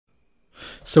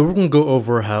So we're going to go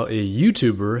over how a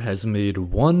YouTuber has made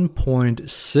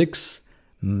 $1.6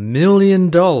 million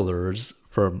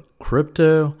from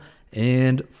crypto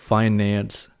and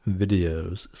finance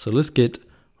videos. So let's get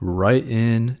right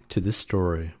into the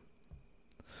story.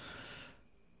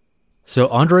 So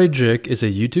Andrei Jikh is a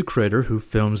YouTube creator who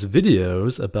films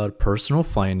videos about personal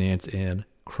finance and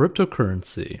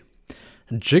cryptocurrency.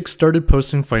 Jikh started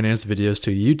posting finance videos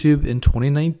to YouTube in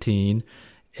 2019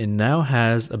 and now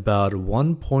has about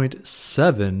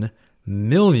 1.7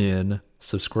 million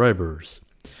subscribers.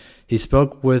 He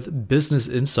spoke with Business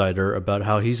Insider about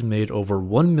how he's made over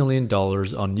 $1 million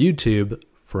on YouTube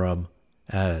from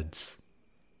ads.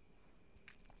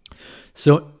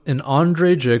 So in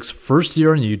Andrei Jikh's first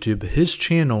year on YouTube, his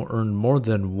channel earned more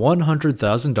than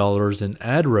 $100,000 in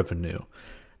ad revenue.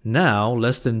 Now,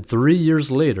 less than 3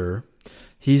 years later,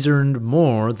 he's earned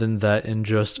more than that in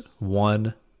just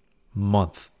 1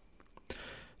 month.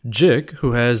 Jikh,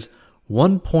 who has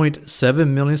 1.7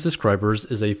 million subscribers,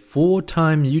 is a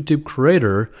full-time YouTube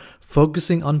creator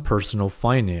focusing on personal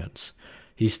finance.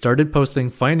 He started posting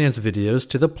finance videos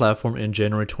to the platform in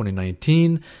January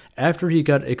 2019 after he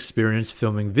got experience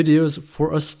filming videos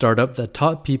for a startup that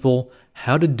taught people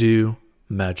how to do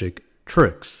magic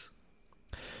tricks.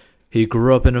 He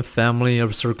grew up in a family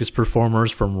of circus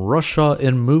performers from Russia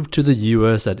and moved to the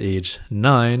US at age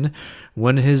 9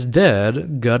 when his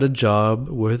dad got a job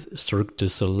with Cirque du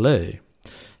Soleil.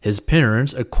 His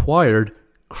parents acquired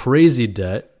crazy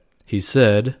debt, he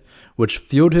said, which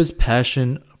fueled his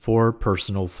passion for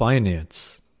personal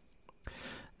finance.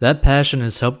 That passion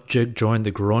has helped Jikh join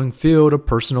the growing field of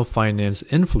personal finance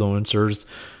influencers,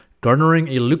 garnering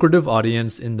a lucrative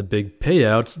audience in the big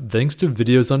payouts thanks to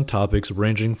videos on topics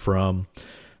ranging from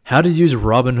how to use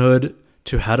Robinhood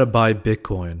to how to buy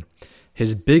Bitcoin.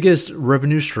 His biggest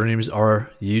revenue streams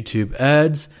are YouTube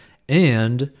ads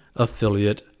and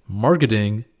affiliate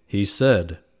marketing, he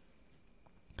said.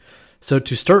 So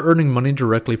to start earning money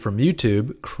directly from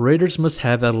YouTube, creators must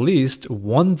have at least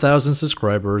 1,000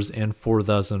 subscribers and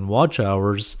 4,000 watch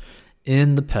hours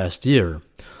in the past year.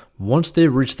 Once they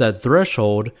reach that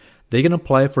threshold, they can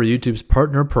apply for YouTube's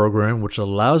partner program, which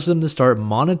allows them to start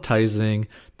monetizing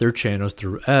their channels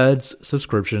through ads,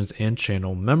 subscriptions, and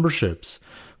channel memberships.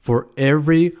 For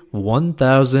every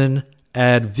 1,000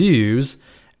 ad views,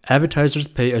 advertisers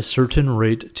pay a certain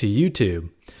rate to YouTube,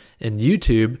 and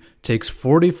YouTube takes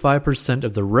 45%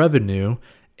 of the revenue,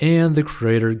 and the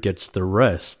creator gets the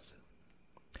rest.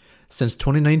 Since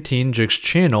 2019, Jikh's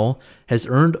channel has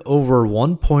earned over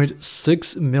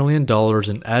 $1.6 million in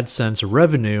AdSense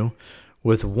revenue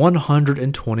with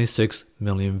 126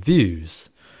 million views.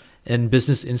 And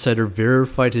Business Insider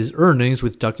verified his earnings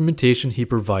with documentation he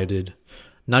provided.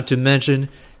 Not to mention,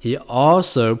 he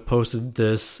also posted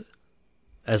this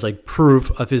as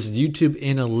proof of his YouTube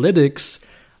analytics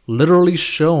literally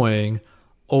showing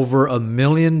over $1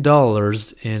 million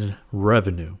in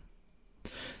revenue.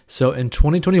 So in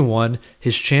 2021,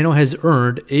 his channel has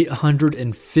earned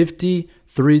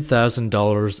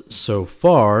 $853,000 so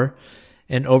far,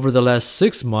 and over the last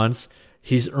 6 months,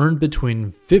 he's earned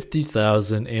between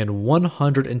 $50,000 and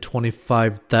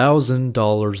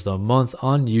 $125,000 a month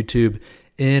on YouTube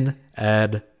in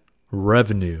ad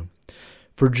revenue.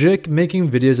 For Jikh,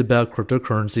 making videos about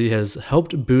cryptocurrency has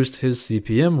helped boost his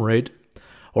CPM rate,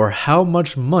 or how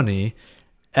much money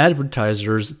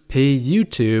advertisers pay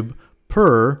YouTube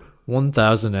per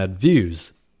 1,000 ad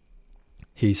views.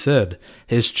 He said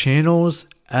his channel's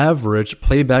average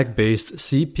playback-based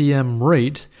CPM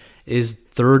rate is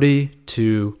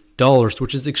 $32,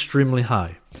 which is extremely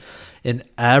high. An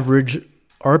average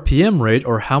RPM rate,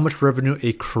 or how much revenue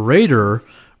a creator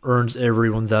earns every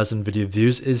 1,000 video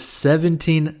views, is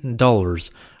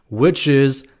 $17, which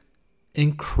is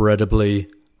incredibly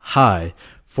high.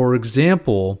 For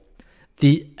example,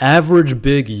 the average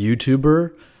big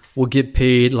YouTuber will get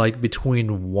paid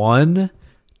between $1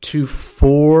 to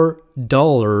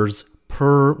 $4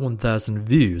 per 1,000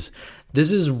 views.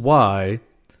 This is why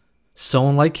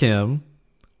someone like him,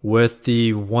 with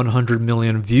the 100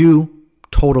 million view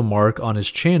total mark on his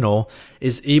channel,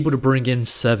 is able to bring in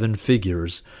 7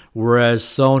 figures, whereas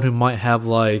someone who might have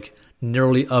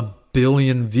nearly 1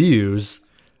 billion views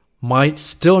might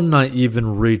still not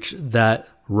even reach that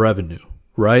revenue,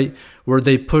 right? Where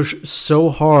they push so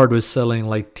hard with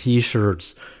selling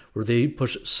t-shirts, where they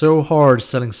push so hard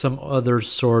selling some other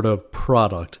sort of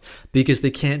product, because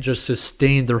they can't just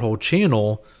sustain their whole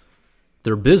channel,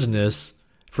 their business,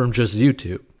 from just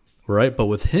YouTube, right? But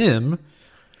with him,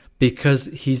 because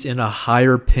he's in a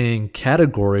higher paying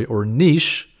category or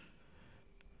niche,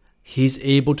 he's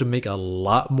able to make a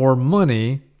lot more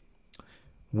money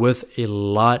with a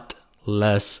lot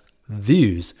less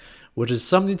views, which is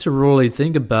something to really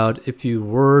think about if you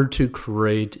were to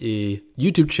create a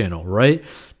YouTube channel, right?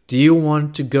 Do you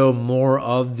want to go more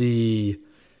of the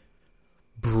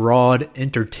broad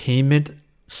entertainment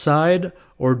side,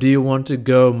 or do you want to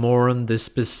go more on the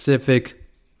specific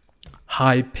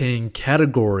high-paying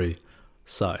category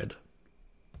side?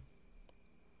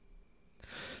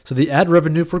 So the ad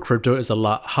revenue for crypto is a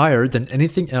lot higher than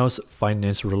anything else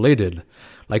finance related,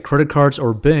 like credit cards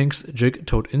or banks, Jake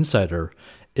told Insider.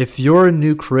 If you're a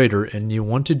new creator and you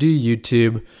want to do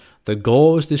YouTube, the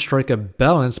goal is to strike a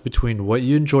balance between what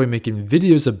you enjoy making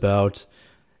videos about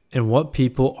and what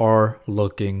people are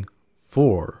looking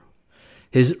for.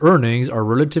 His earnings are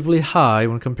relatively high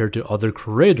when compared to other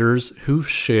creators who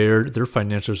shared their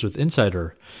financials with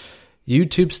Insider.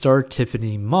 YouTube star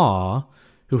Tiffany Ma,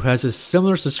 who has a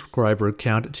similar subscriber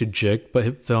count to Jake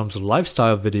but films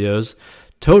lifestyle videos,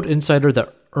 told Insider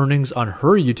that earnings on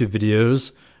her YouTube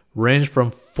videos range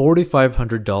from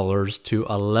 $4,500 to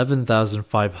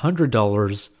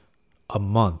 $11,500 a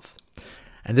month.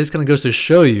 And this kind of goes to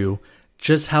show you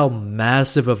just how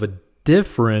massive of a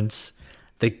difference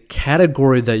the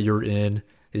category that you're in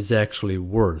is actually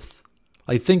worth.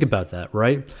 Like, think about that,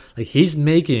 right? Like, he's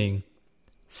making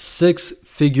 6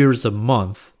 figures a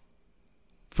month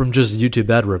from just YouTube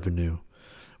ad revenue,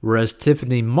 whereas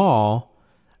Tiffany Ma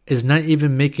is not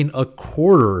even making a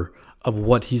quarter of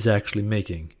what he's actually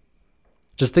making.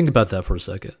 Just think about that for a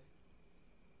second.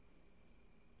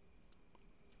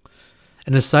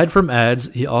 And aside from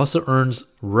ads, he also earns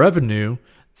revenue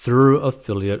through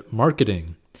affiliate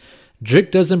marketing.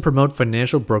 Jake doesn't promote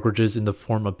financial brokerages in the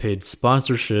form of paid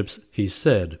sponsorships, he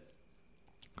said.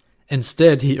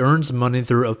 Instead, he earns money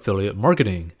through affiliate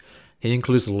marketing. He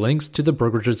includes links to the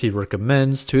brokerages he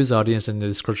recommends to his audience in the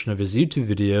description of his YouTube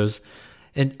videos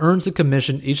and earns a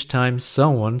commission each time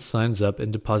someone signs up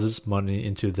and deposits money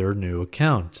into their new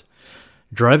account.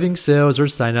 Driving sales or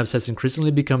signups has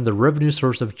increasingly become the revenue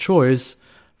source of choice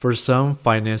for some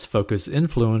finance-focused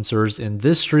influencers, and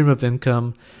this stream of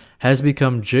income has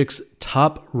become Jake's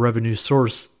top revenue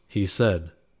source, he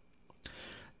said.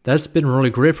 That's been really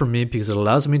great for me because it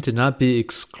allows me to not be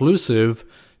exclusive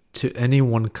to any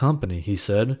one company, he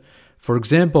said. For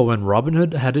example, when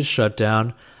Robinhood had its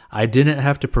shutdown, I didn't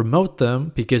have to promote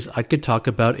them because I could talk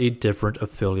about a different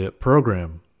affiliate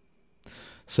program.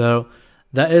 So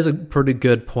that is a pretty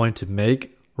good point to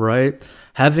make, right?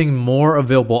 Having more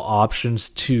available options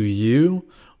to you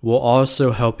will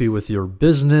also help you with your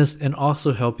business and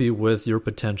also help you with your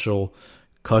potential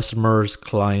customers,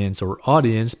 clients, or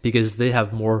audience because they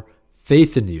have more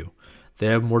faith in you. They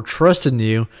have more trust in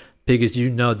you because they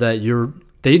know that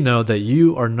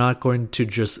you are not going to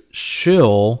just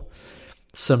shill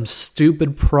some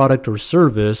stupid product or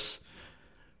service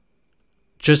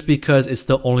just because it's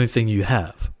the only thing you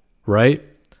have, right?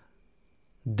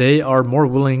 They are more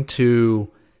willing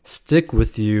to stick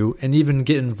with you and even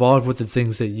get involved with the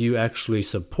things that you actually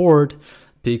support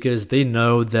because they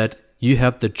know that you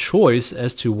have the choice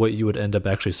as to what you would end up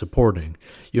actually supporting.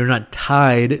 You're not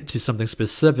tied to something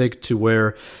specific to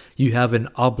where you have an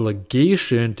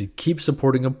obligation to keep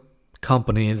supporting a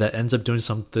company that ends up doing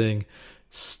something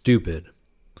stupid.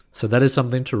 So that is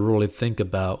something to really think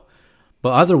about.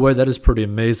 But either way, that is pretty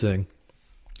amazing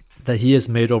that he has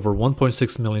made over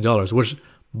 $1.6 million, which,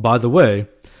 by the way,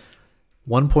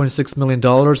 $1.6 million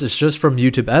is just from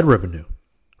YouTube ad revenue,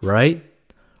 right?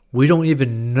 We don't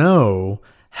even know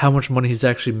how much money he's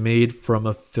actually made from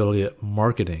affiliate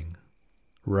marketing,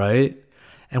 right?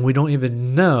 And we don't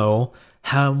even know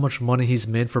how much money he's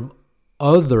made from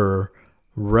other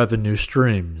revenue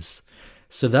streams.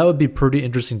 So that would be pretty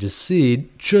interesting to see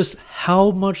just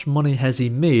how much money has he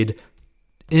made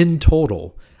in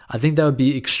total. I think that would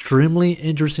be extremely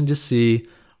interesting to see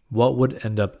what would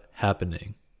end up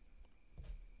happening.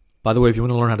 By the way, if you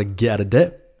want to learn how to get out of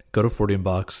debt, go to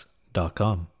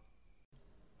 40inbox.com.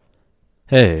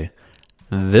 Hey,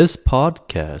 this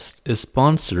podcast is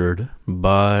sponsored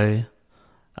by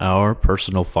our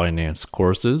personal finance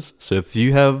courses. So if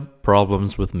you have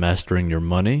problems with mastering your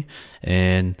money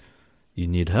and you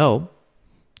need help,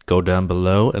 go down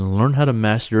below and learn how to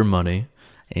master your money.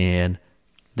 And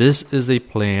this is a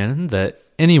plan that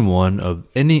anyone of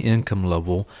any income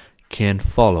level can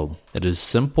follow. It is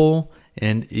simple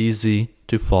and easy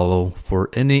to follow for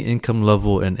any income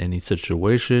level and any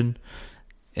situation,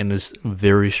 and is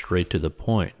very straight to the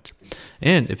point.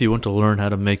 And if you want to learn how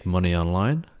to make money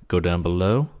online, go down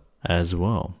below as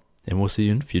well. And we'll see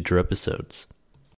you in future episodes.